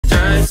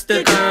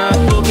a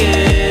couple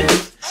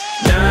kids.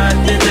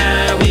 Nothing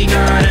that we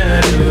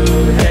gotta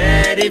do.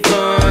 Headed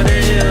for the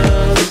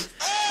hills.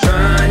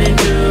 Running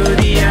to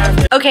the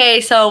after.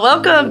 Okay, so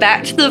welcome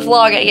back to the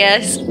vlog, I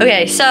guess.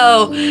 Okay,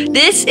 so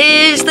this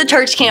is the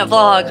church camp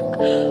vlog.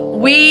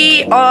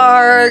 We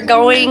are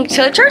going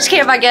to church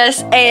camp, I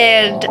guess,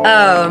 and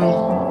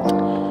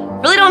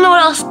really don't know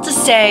what else to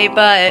say,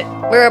 but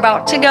we're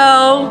about to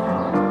go.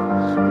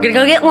 We're gonna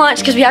go get lunch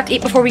because we have to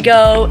eat before we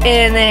go,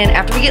 and then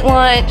after we get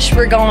lunch,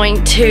 we're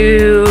going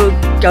to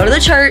go to the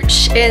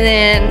church, and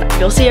then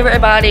you'll see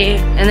everybody,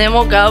 and then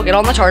we'll go get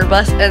on the charter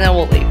bus, and then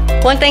we'll leave.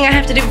 One thing I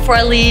have to do before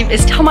I leave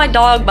is tell my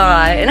dog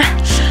bye, and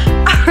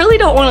I really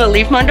don't want to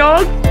leave my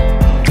dog,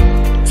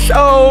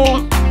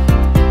 so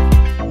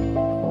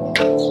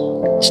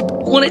I just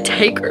want to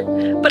take her,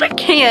 but I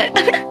can't.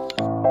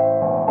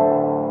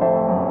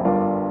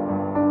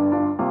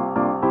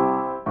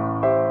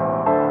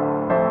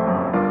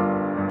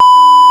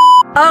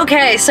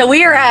 Okay, so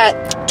we are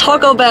at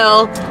Taco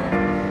Bell.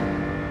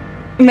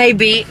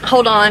 Maybe.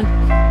 Hold on.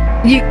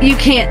 You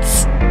can't.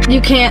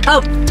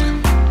 Oh,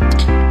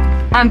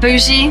 I'm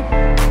bougie.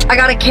 I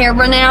got a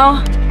camera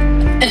now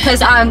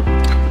because I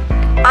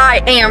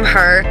am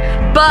her.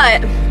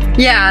 But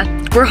yeah,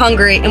 we're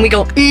hungry and we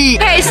go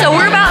eat. Okay, so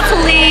we're about to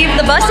leave.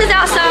 The bus is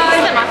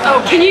outside.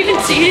 Oh, can you even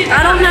see it?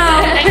 I don't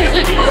know.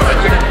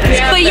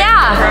 But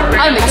yeah,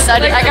 I'm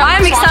excited.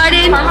 I'm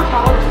excited.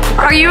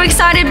 Are you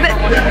excited?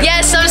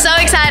 Yes, I'm so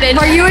excited.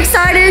 Are you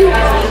excited?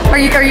 Are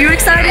you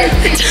excited?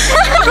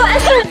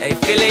 Hey,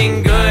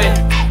 feeling good,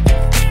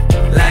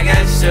 like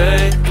I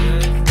should.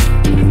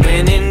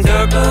 When in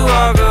dark,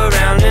 walk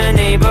around the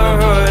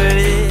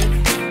neighborhood.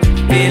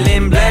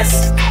 Feeling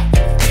blessed,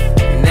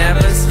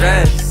 never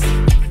stressed.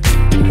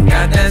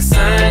 Got that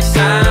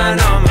sunshine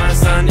on my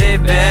Sunday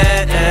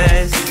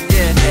best.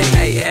 Yeah,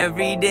 hey,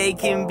 every day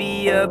can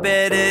be a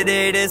better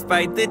day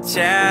despite the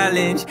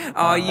challenge.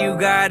 All you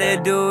gotta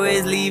do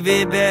is leave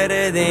it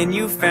better than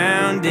you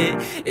found it.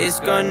 It's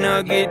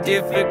gonna get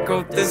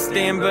difficult to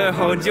stand, but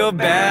hold your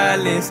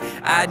balance.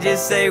 I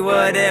just say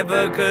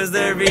whatever, cause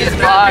there is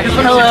no.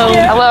 Hello.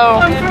 Hello.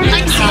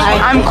 Hi.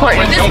 I'm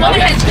Courtney. This woman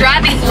has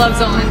driving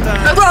gloves on.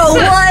 Bro,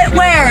 what?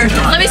 Where?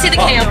 Let me see the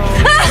cam.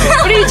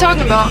 What are you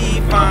talking about?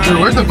 Dude,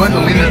 where's the button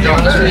to leave that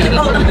down there?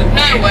 No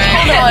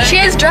way. She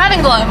has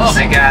driving gloves.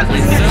 Hey guys, we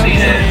can see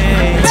that.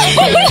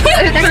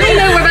 Next thing you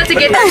know, we're about to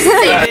get that.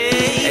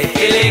 Hey,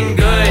 feeling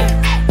good,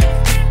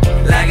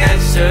 like I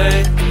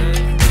should.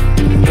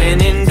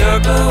 When in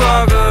dark,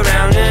 walk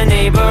around the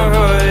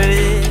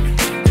neighborhood.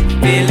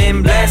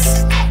 Feeling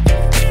blessed,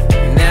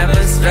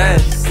 never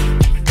stressed.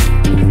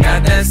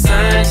 Got that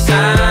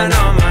sunshine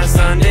on my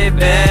Sunday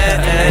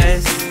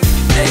best.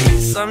 Hey,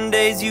 some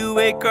days you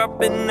wake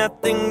up and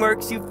nothing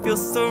works, you feel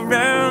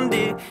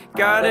surrounded.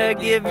 Gotta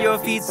give your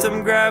feet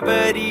some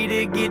gravity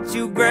to get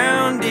you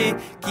grounded.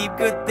 Keep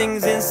good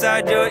things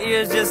inside your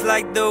ears just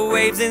like the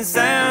waves and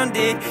sound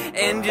it.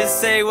 And just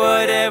say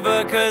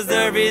whatever, cause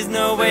there is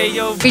no way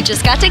you'll. We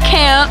just got to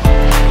camp.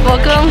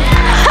 Welcome.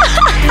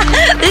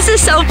 This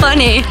is so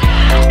funny.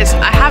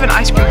 I have an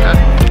ice cream cone.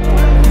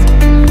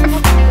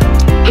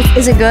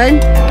 Is it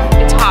good?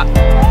 It's hot.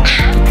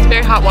 It's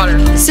very hot water.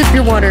 Sip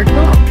your water.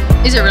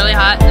 Is it really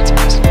hot? It's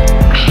gross.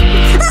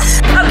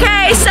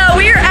 Okay, so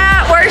we're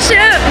at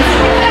worship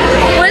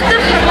with the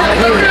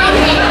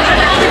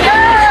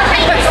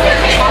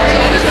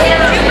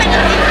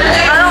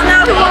I don't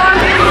know who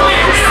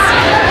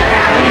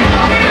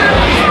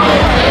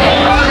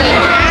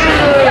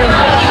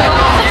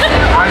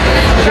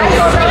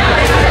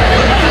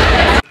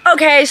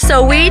Okay,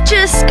 so we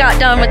just got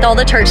done with all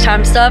the church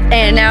time stuff,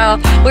 and now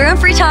we're in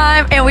free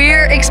time and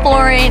we're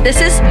exploring. This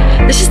is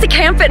the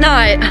camp at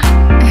night.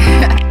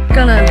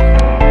 Gonna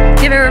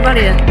give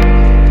everybody a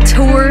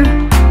tour.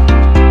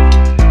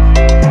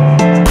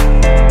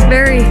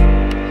 Very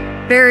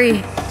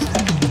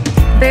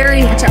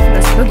watch out for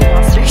those boogie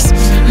monsters.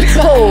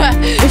 Oh,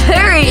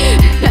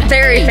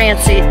 very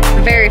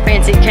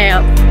fancy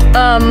camp.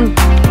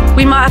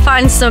 We might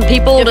find some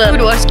people. The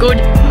food was good.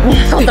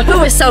 The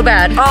food was so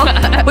bad.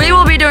 We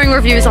will be doing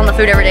reviews on the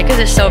food every day because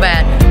it's so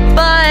bad.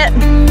 But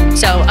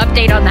So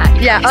update on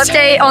that. Yeah,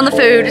 update on the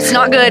food. It's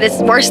not good. It's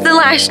worse than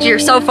last year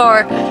so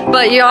far.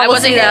 But y'all will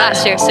see that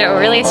last year, so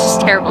really it's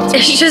just terrible.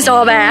 It's just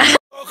all bad.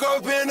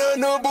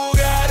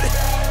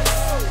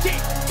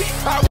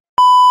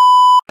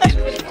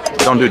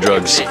 Don't do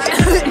drugs.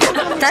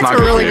 That's a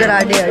really good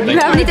idea. You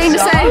have anything to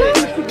say?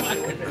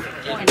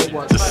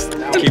 Just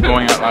keep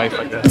going at life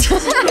like that.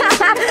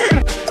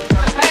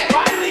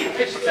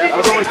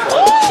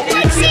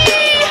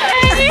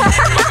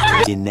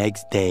 The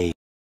next day.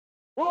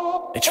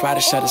 They try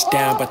to shut us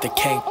down, but they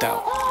can't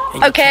though.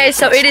 Okay,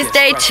 so it is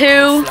day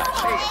 2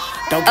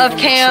 of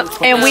camp,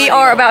 and we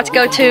are about to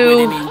go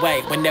to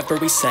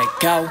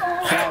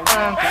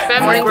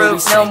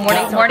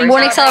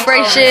morning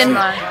celebration,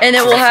 and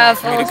then we'll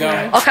have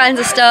all kinds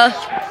of stuff.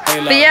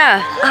 But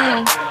yeah,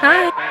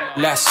 hi.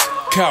 Let's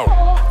go.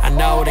 I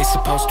know they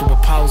supposed to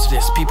oppose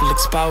this. People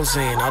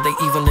exposing all they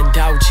evil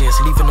indulgence,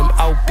 leaving them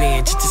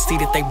open just to see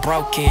that they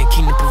broken.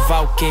 Keep them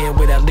provoking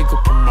without legal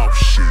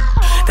promotion.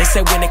 They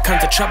say when it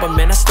comes to trouble,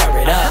 man, I stir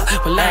it up.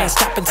 Well, I ain't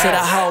stopping till the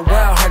whole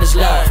world heard his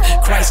love.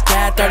 Christ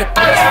died 30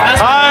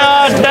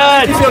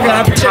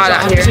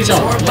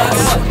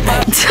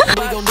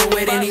 We gon' do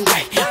it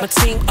anyway. My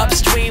team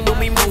upstream when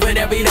we moving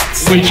every day.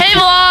 Hey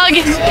vlog,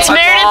 it's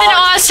Meredith and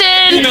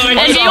Austin,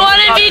 and do you want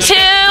to be too?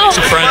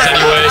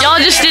 Y'all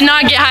just did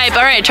not get hype.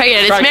 All right, try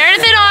it. It's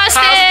Meredith and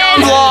Austin,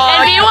 and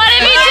do you want to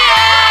be too?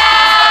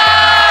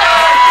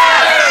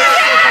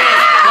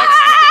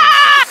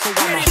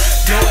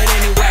 Do it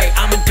anyway.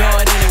 I'ma do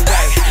it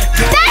anyway.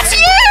 That's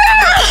you!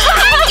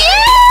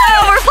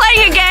 So we're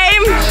playing a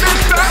game.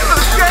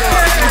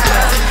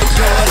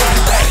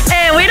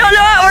 And we don't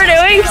know what we're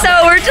doing, so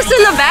we're just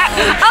in the back.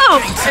 Oh!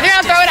 They're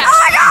gonna throw it out. Oh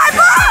my god,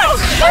 move!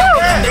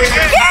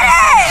 Get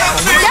it!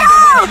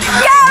 Go!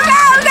 Go,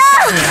 go, go!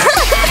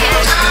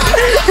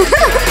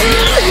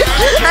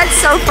 That's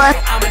so fun.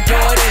 I'ma do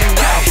it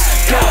anyway.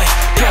 Do it,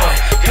 do it,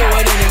 do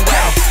it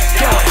anyway.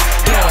 Do it,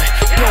 do it,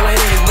 do it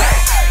anyway.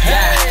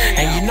 Yeah,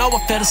 and you know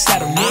I feel to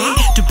settle me.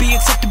 To be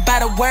accepted by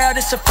the world,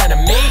 it's a friend of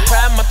me.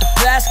 Climb up the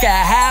glass, sky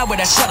high with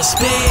that shutter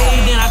speed.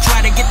 Then I try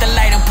to get the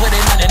light and put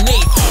it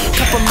underneath.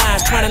 Couple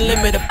minds trying to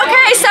limit it.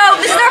 Okay, so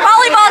this is our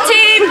volleyball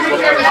team.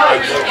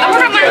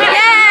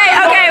 Yay!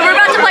 Okay, we're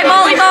about to play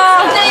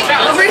volleyball.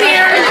 Over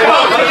here.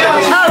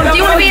 Oh, do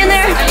you want to be in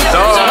there?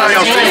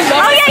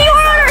 Oh yeah, you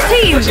are on our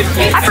team.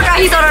 I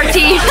forgot he's on our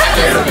team.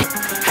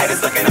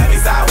 Haters looking at me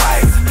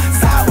sideways,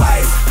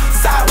 sideways,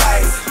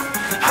 sideways.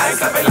 I ain't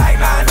sleeping like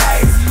 9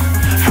 days.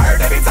 Heard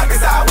they be talking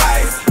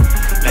sideways,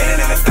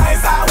 leaning in the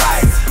same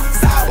sideways,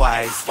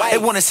 sideways. They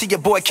wanna see your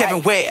boy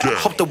Kevin Ware.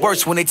 Hope the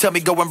worst when they tell me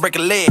go and break a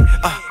leg.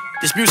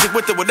 This music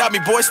with or without me,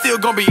 boy, still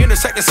gonna be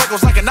intersecting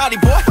circles like a naughty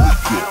boy.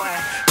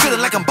 Feeling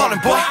like I'm ballin',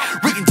 boy.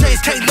 Reading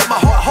James can't let my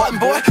heart harden,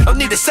 boy. Don't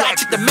need a side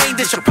chick, the main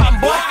dish, your problem,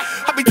 boy.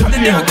 I be doing the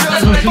different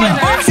girls when they fightin',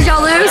 boy. Did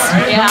y'all lose?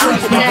 Yeah.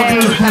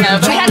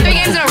 We had 3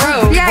 games in a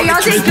row. Yeah,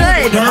 y'all did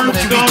good. Y'all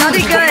did good.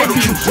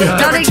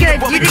 Y'all did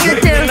good. You did good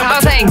too.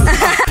 Oh, thanks.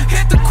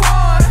 Hit the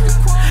quad.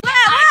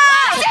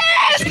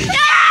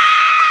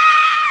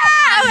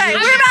 Okay,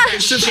 we're about.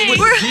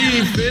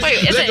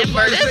 Wait, is it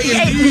inverted?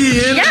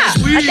 Yeah,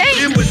 I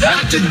think.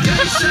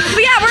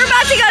 But yeah, we're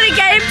about to go to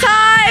game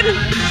time.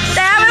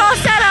 They have it all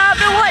set up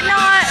and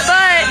whatnot,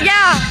 but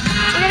yeah,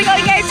 we're gonna go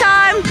to game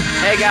time.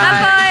 Hey guys. Have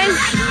fun.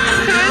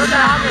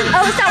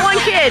 Oh, it's that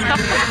one kid.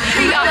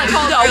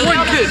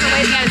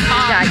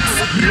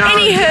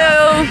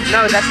 Anywho,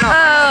 No, that's not.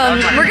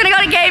 we're gonna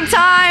go to game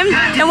time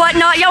and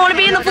whatnot. Y'all wanna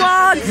be in the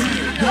vlog?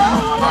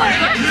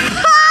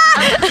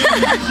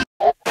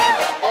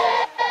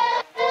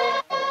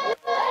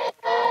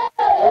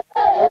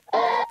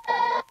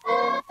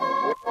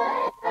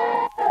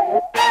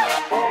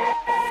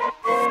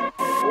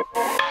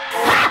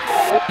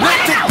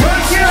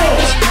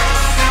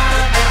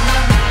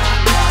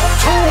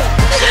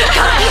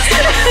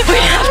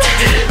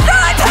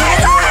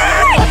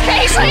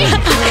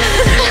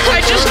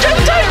 I just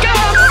jumped out.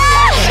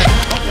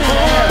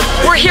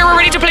 We're here, we're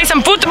ready to play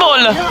some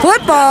football.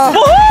 Football?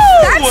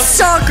 Woohoo! That's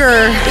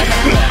soccer.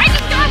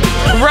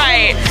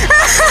 Right.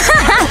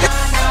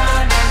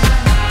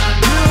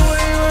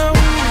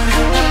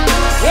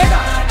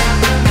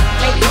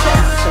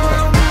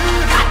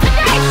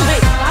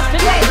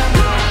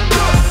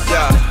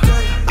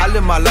 I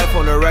live my life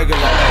on a regular.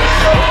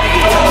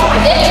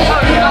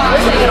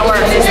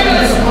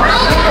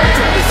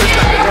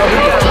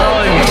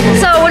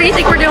 So, what do you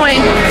think we're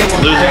doing?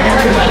 Losing?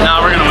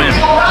 No, we're gonna win.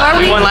 Are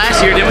we? We won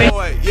last year, didn't we?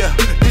 Boy, yeah,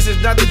 this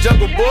is not the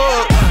jungle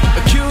book.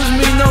 Accuse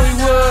me, no he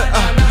would.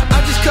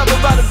 I'm just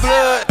covered by the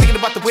blood. Thinking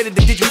about the way that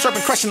they did you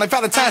serpent crushing like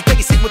Valentine's Day.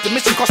 Sick with the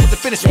mission, cross with the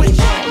finish.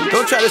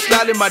 Don't try to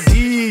slide in my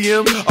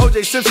DM.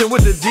 OJ Simpson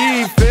with the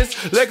defense.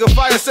 Leg of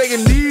fire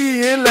saying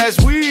knee in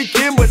last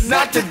weekend, but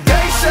not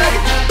today, say.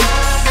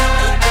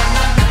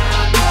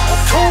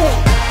 Cool.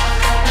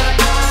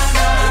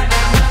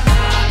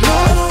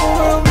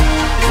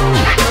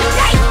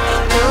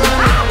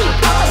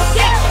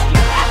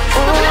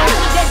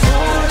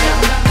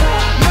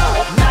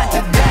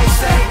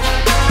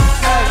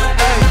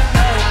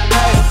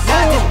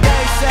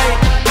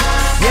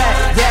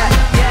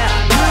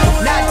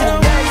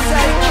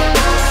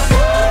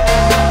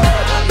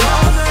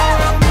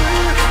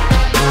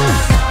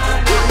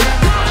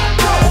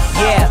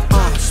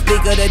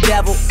 The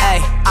devil, ayy.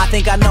 I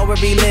think I know where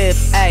he live,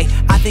 ayy.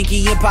 I think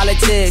he in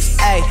politics,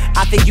 ayy.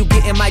 I think you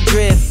getting my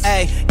drift,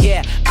 ayy.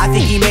 Yeah, I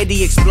think he made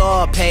the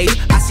explore page.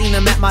 I seen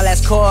him at my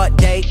last court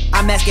date.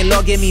 I'm asking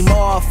Lord, give me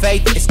more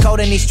faith. It's cold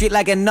in these streets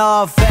like a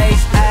North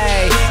Face,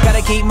 ayy.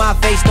 Gotta keep my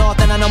face north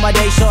and I know my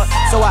day short,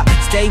 so I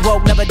stay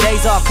woke, never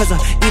days off. Cause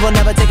evil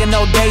never taking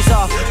no days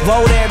off.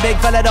 Roll there, big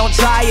fella, don't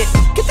try it.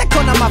 Get that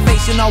corn on my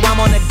face, you know I'm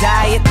on a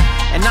diet.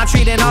 And I'm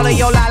treating all of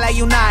your lie like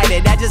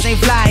United. That just ain't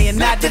flying,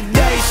 not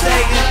today,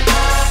 Satan.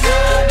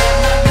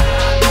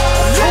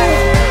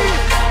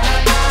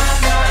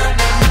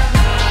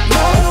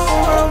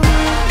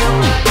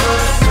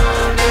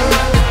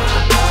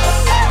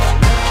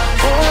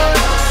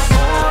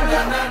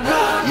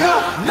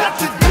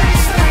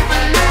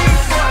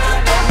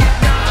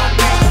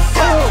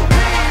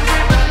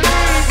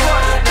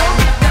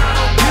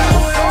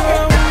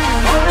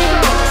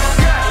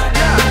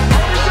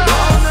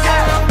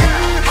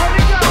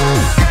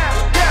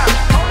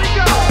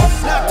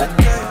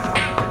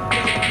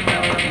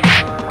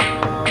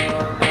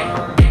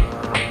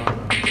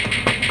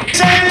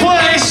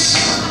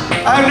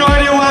 I have no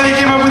idea why they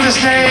came up with this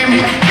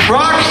name.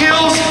 Rock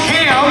Hills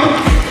Ham.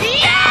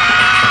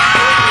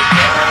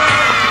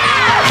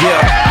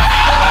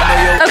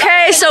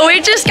 Okay, so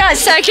we just got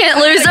second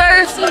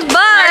loser,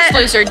 but First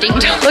loser, ding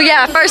dong. well,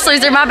 yeah, first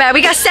loser. My bad.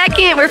 We got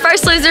second. We're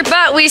first loser,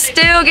 but we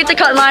still get to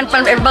cut in line in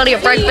front of everybody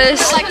at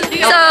breakfast.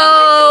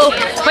 So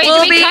Wait,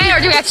 we'll do we cut or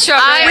do we have to show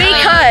up? We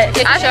cut.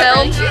 I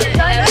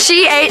filmed.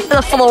 She ate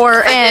the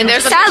floor, and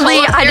sadly,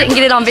 I didn't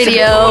get it on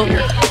video.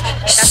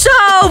 So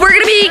we're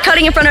gonna be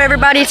cutting in front of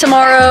everybody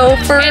tomorrow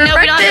for And no,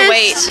 we don't have to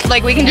wait. breakfast.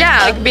 Like we can just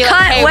Yeah, like, be cut,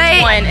 like, hey,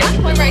 wait.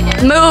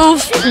 one.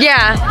 Move,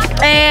 yeah,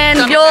 and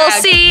Dump it you'll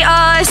back. see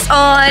us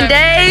on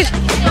day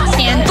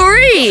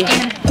 3.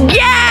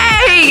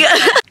 Yay!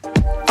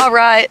 All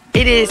right,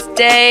 it is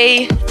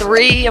day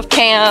 3 of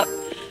camp.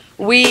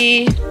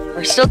 We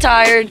are still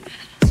tired.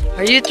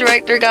 Our youth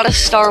director got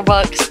us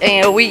Starbucks,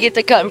 and we get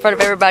to cut in front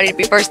of everybody to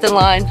be first in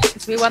line.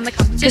 We won the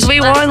competition. Because we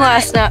won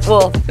last night.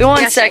 Well, we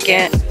won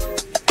second.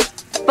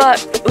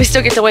 But we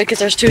still get to win because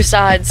there's 2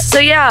 sides. So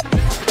yeah.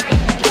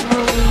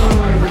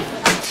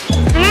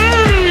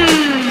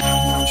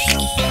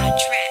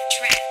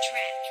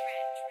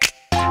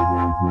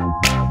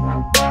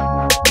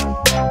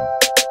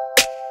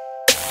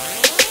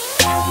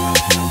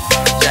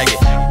 Check it.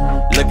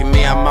 Look at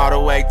me, I'm all the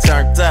way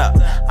turned up.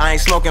 I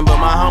ain't smoking, but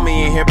my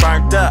homie in here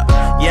burnt up.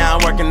 Yeah,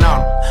 I'm working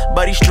on him,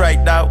 but he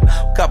straight though.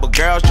 Couple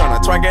girls tryna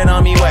twerk it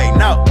on me. Wait,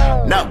 no,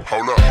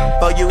 hold up.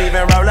 Before you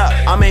even roll up,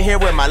 I'm in here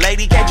with my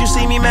lady. Can't you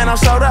see me, man? I'm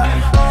sold up.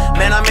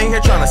 Man, I'm in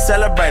here tryna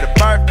celebrate a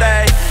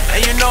birthday.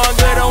 And you know I'm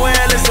good and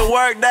well, it's a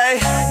work day.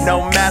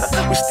 No matter,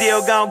 we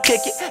still gon' kick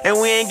it, and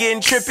we ain't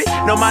getting trippy.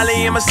 No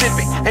Molly in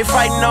Mississippi, ain't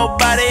fighting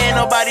nobody, ain't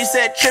nobody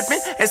said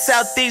tripping. And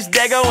Southeast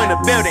Dago in the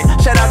building.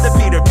 Shout out to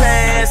Peter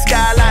Pan,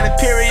 Skyline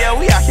Imperial.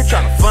 We out here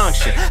tryna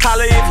function.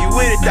 Holla if you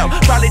with it though.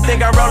 Probably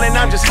think I'm rolling,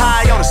 I'm just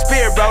high on the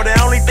spirit, bro. The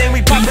only thing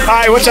we poppin'.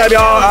 Hi, what's up,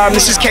 y'all?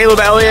 This is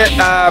Caleb Elliott.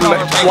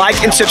 Like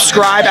and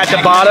subscribe at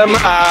the bottom.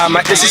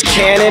 This is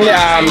Cannon.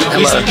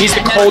 He's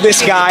the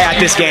coldest guy at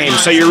this game,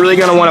 so you're really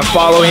gonna want to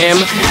follow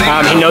him.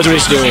 He knows what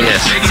he's doing.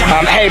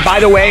 Hey, by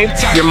the way,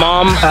 your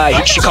mom,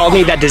 she called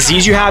me that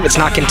disease you have. It's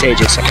not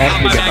contagious. Okay,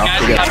 you're good, bro.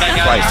 You're good.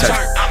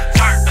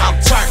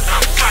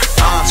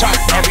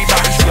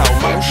 Everybody slow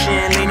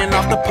motion, leaning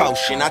off the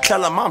potion. I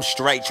tell them I'm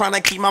straight, trying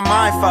to keep my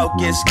mind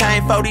focused.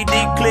 Came 40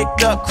 deep,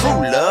 clicked up, crew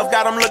love.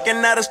 Got them looking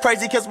at us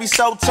crazy cause we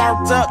so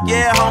turned up.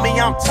 Yeah, homie,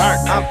 I'm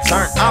turned.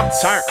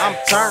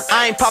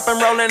 I ain't popping,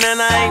 rolling,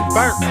 and I ain't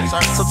burnt.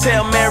 So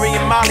tell Mary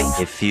and Molly.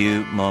 A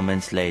few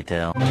moments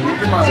later.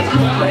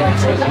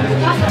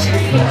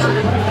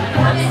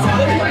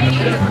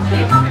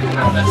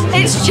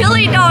 It's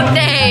chili dog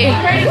day.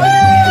 Woo!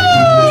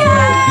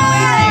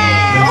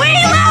 We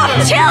love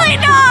chili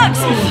dogs.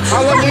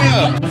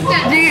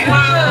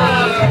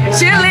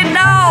 Chili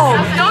dog.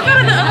 Don't go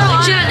to the other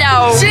line. Chili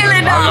dog. Chili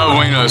I dog. love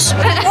wieners.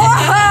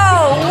 Whoa!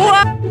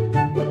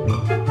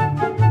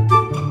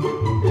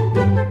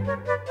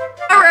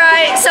 All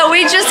right, so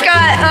we just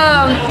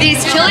got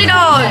these chili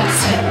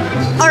dogs.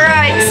 All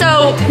right,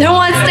 so who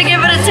wants to give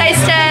it a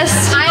taste test?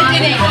 I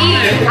didn't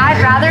eat.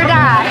 I'd rather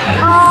die.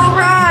 All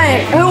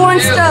right, who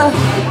wants to?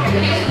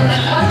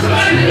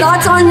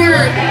 Thoughts on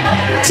your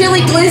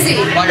chili glizzy?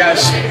 Oh my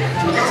gosh.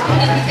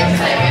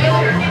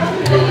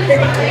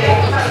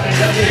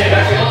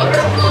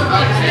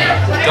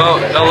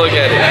 Don't look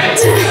at it.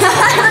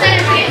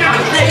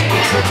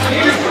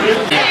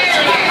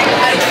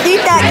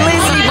 Eat that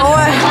glizzy,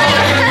 boy.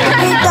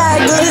 Eat that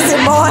glizzy,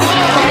 boy.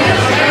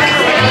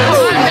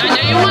 I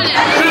know you want it.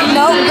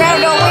 No, grab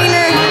the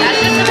wiener.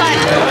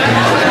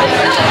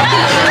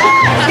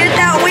 Get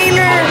that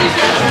wiener.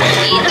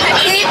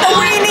 Eat the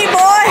weenie,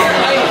 boy.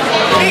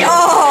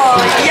 Oh,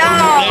 yum.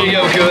 There you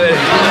go, good.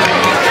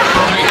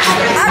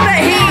 I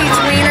bet he eats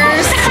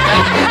wieners.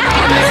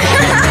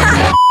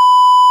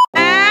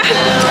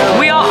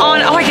 We are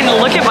on, oh, I can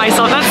look at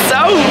myself, that's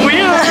so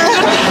weird.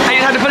 I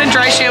had to put in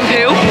dry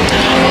shampoo.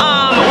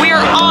 We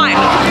are on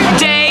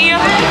day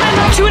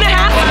 2.5,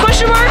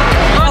 question mark?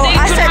 Oh,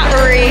 I said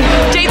 3.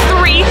 Day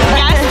 3,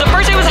 yes, the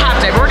first day was a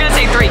half day, but we're gonna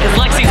say 3 because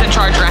Lexi's in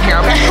charge around here,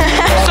 okay?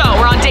 So,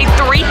 we're on day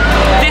 3.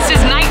 This is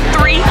night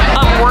 3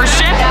 of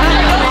worship.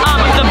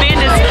 The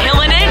band is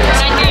killing it.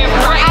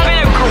 It's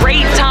been a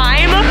great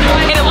time.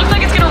 And it looks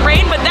like it's gonna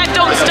rain, but that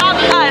don't stop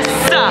us.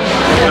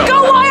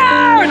 Go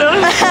Wired!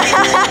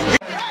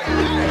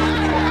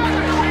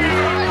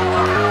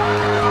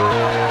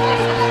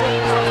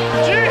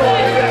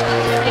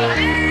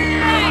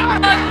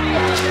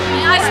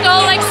 I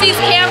stole Lexi's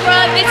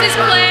camera. This is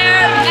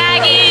Claire,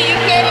 Maggie. You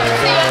can't even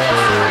see us.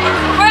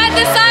 We're at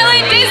the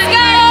silent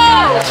disco,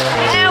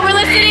 and we're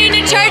listening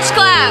to church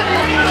clap.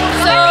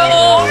 So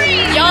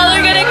y'all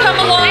are gonna come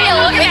along. Hey,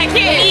 look at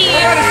me.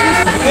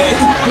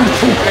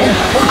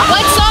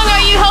 What song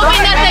are you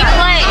hoping that they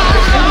play?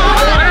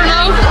 I don't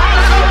know.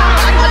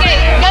 Okay,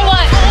 good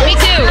one. Me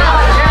too.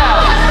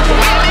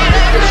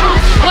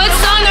 What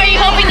song are you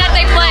hoping that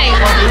they play?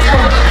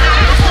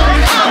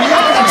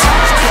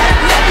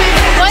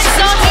 What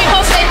song do you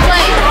hope they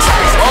play?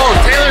 Oh,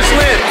 Taylor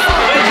Swift.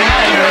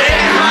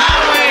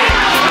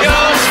 Yo,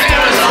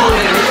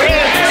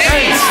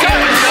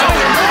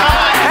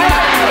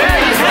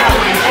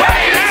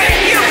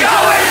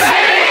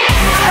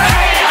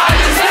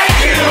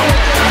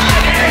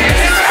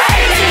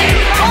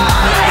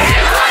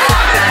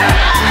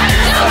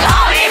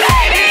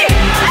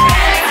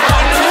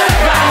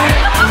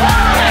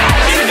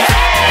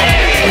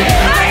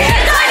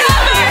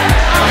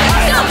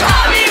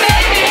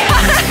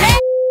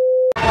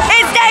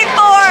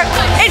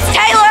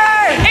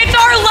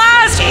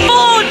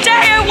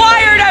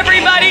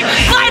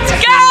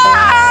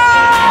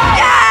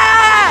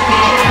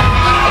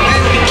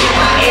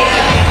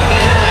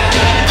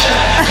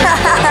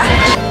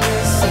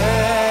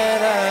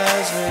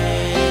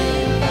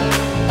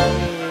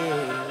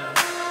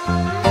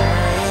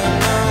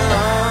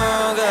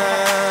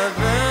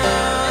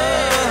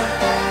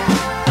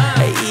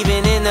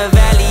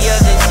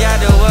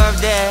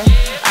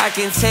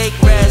 and take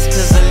rest,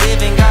 cause the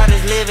living God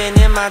is living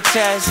in my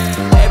chest.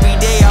 Every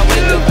day I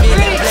wake up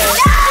feeling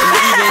blessed, and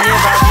even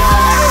if I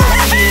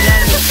don't see it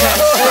as a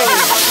test,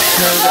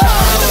 cause I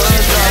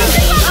was running to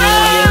you for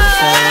me.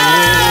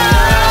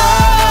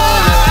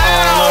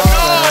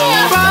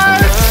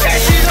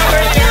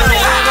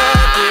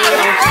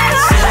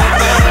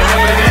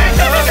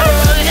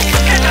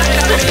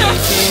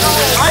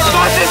 I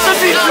thought this would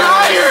be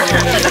drier!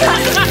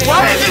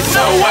 Why is it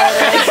so wet?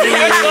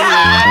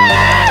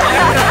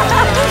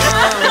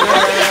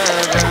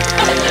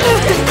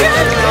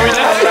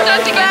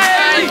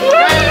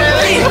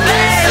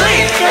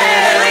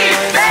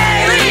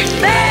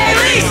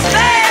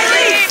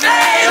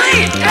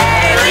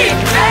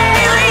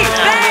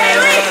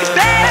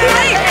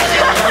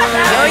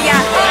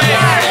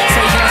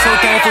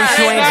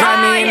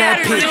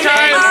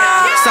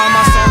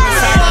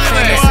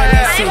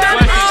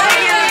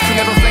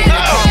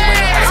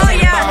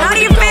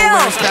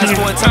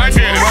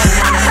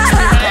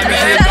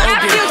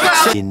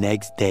 The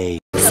next day.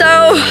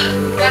 So,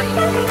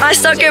 I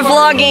suck at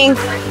vlogging,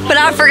 but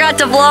I forgot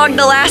to vlog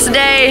the last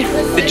day.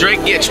 Did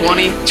Drake get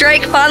 20?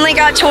 Drake finally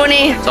got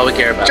 20. That's all we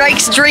care about.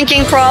 Drake's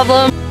drinking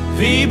problem.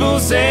 People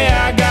say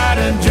I got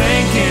a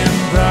drinking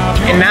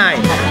problem. And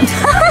 9.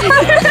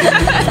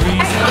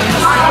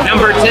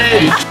 Number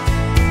 10.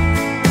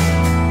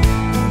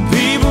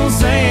 People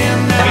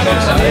saying that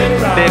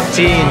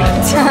 15.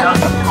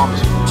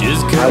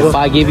 If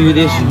I give you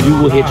this, you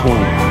will hit 20.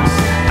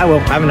 I will.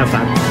 I have enough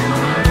time.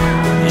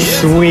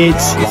 Sweet.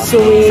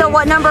 Sweet. So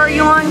what number are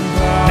you on?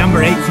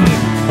 Number 18.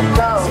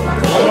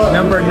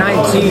 Number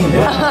 19.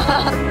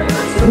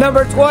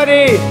 Number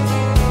 20.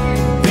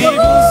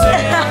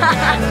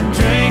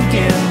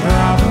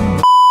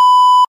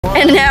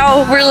 And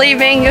now we're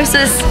leaving. This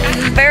is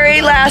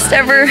very last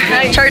ever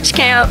church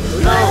camp.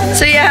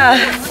 So yeah,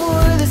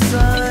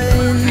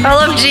 I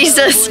love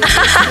Jesus.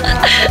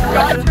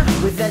 I'm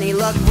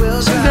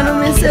gonna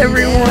miss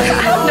everyone.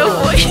 No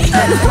voice.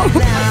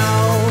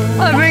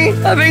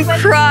 I've been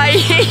crying.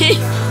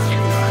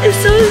 It's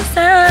so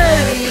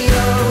sad.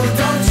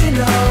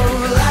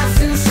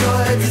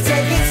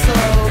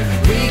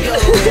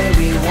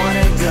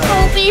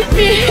 Don't leave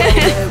me.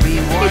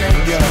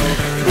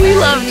 We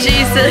love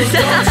Jesus.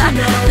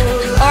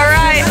 All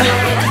right,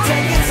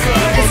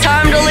 it's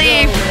time to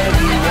leave.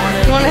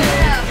 You wanna?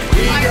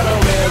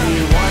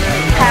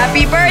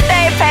 Happy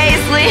birthday,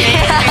 Paisley.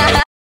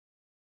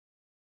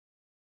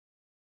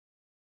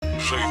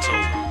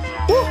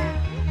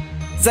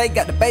 Zay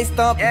got the bass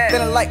thump,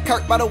 feeling like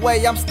Kirk by the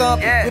way I'm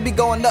stumped. We be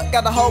going up,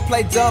 got the whole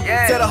play jumping.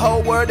 Tell the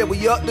whole world that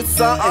we up to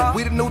something.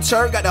 We the new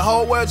church, got the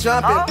whole world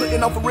jumping.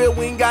 Putting on for real,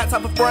 we ain't got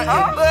time for frontin'.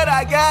 But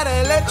I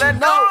gotta let you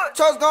know,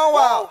 church gon'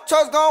 wild,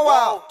 church gon'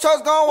 wild,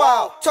 church gon'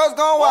 wild, church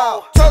gon'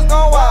 wild, church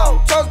gon'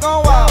 wild, church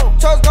gon' wild,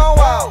 church gon'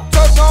 wild,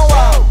 church gon'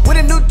 wild. We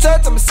the new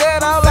church, I'ma say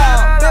it out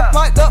loud. Been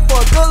piped up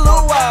for a good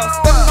little while,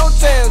 standing on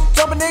chairs,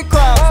 jumping in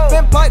crowds.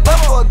 Been piped up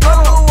for a good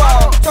little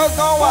while. Church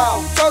gon'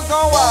 wild, church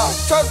gon' wild,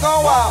 church gon'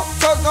 wild,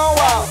 church gon'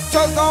 wild,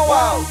 church gon'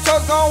 wild,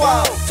 church gon'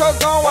 wild, church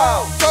gon'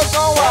 wild, church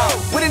gon' wild.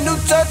 We the new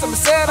church, I'ma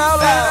say it out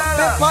loud.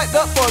 Been piped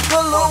up for a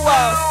good little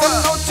while,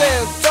 standing on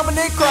chairs, jumping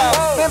in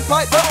crowds. Been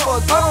piped up for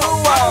a good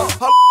little while.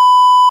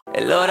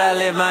 Hey Lord, I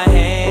lift my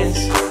hands,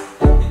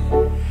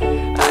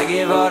 I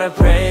give all the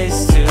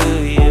praise to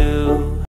you.